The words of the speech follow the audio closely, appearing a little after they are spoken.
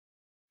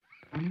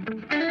Think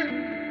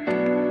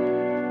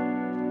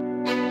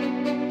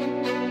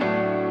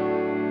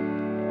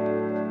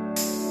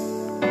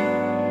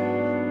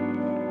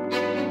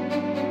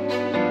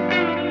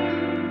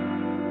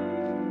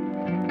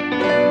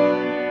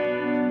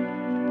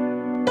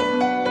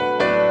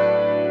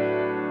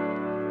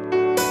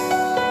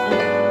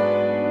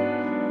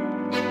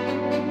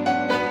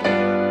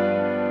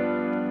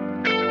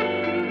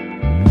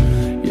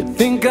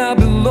I'll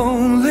be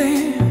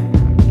lonely,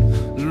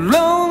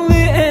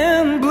 lonely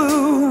and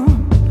blue.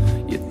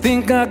 You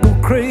think I go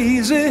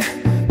crazy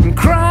and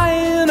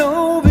crying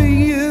over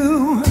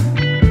you.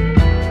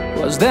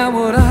 Was that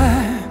what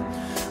I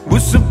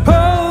was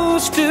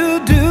supposed to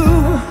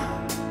do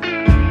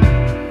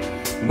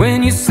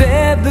when you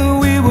said that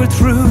we were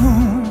through?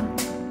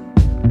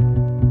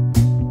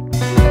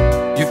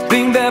 You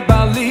think that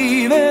by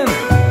leaving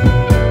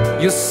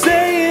you're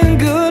saying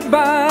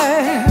goodbye.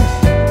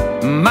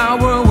 My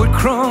world would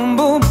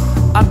crumble,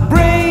 I'd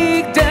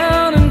break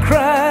down and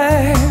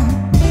cry.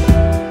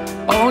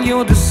 All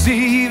you're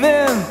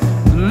deceiving,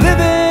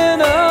 living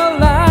a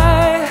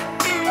lie.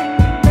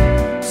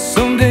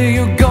 Someday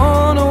you're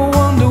gonna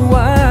wonder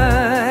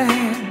why.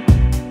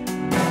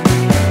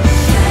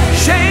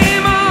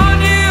 Shame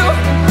on you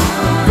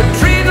for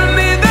treating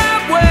me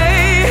that way,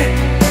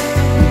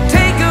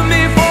 taking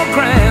me for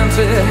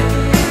granted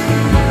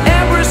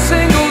every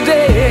single day.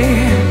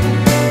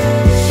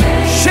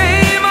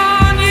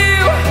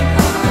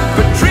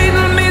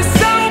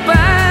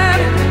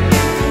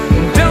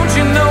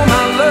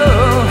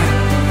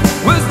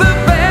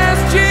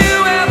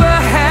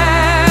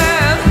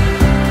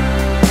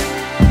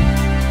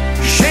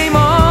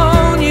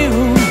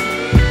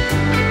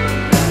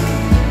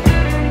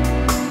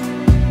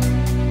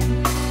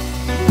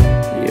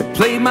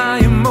 Played my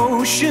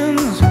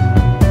emotions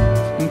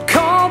and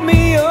called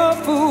me a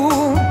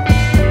fool.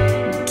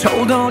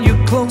 Told all your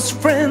close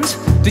friends,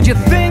 did you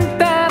think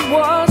that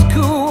was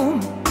cool?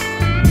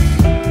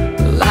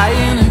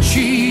 Lying and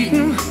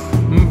cheating,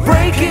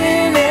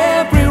 breaking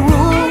every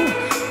rule.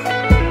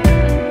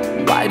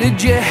 Why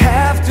did you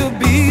have to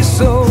be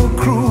so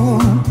cruel?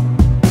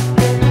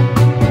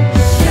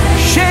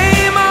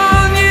 Shame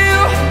on you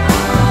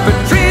for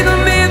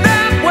treating me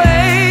that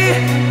way,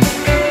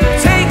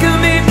 taking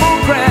me for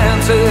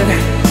granted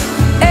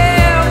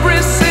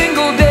every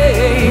single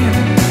day.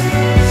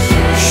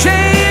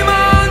 Shame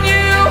on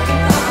you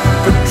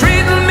for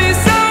treating me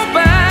so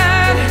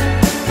bad.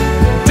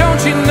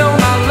 Don't you know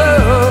my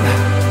love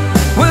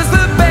was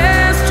the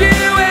best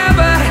you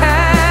ever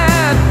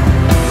had?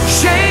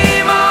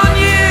 Shame on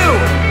you,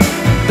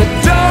 the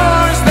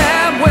door's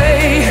that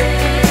way.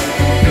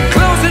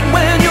 Close it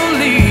when you're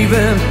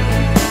leaving,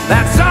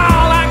 that's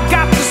all I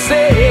got to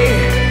say.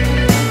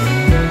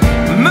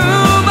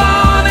 Move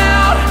on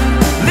out,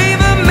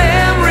 leave a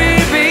memory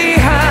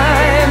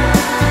behind.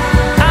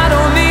 I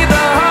don't need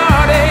the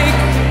heartache,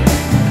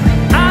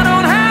 I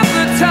don't have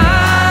the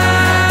time.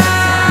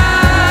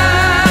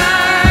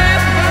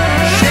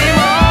 Shame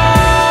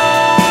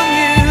on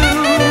you.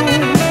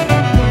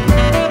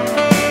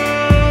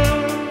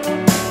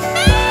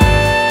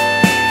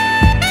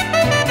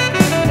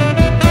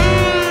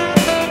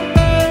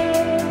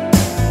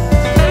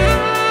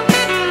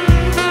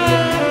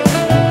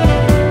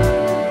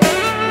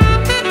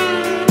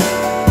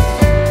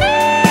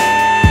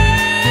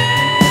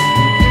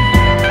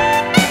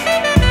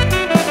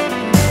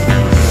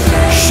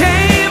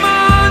 Shame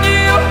on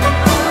you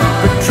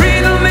for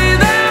treating me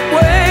that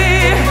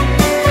way,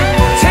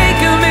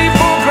 taking me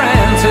for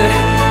granted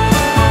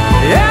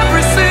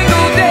every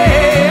single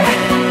day.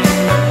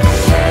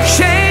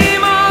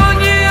 Shame on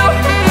you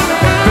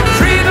for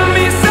treating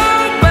me so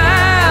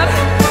bad.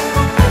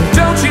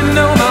 Don't you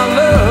know my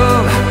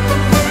love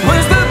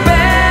was the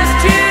best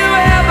you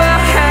ever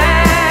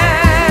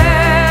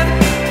had?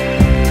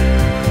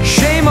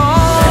 Shame on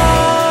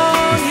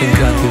you. Think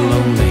I'd be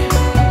lonely,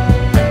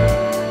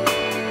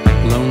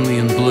 lonely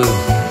and blue.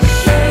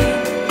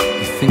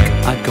 You think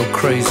I'd go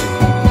crazy,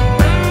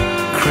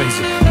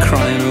 crazy,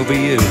 crying over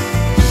you.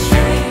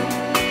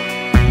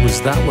 Was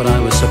that what I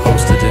was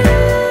supposed to do?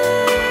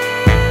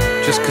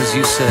 Just 'cause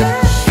you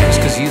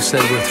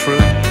said we're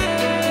through?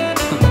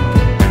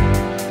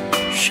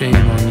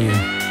 Shame on you.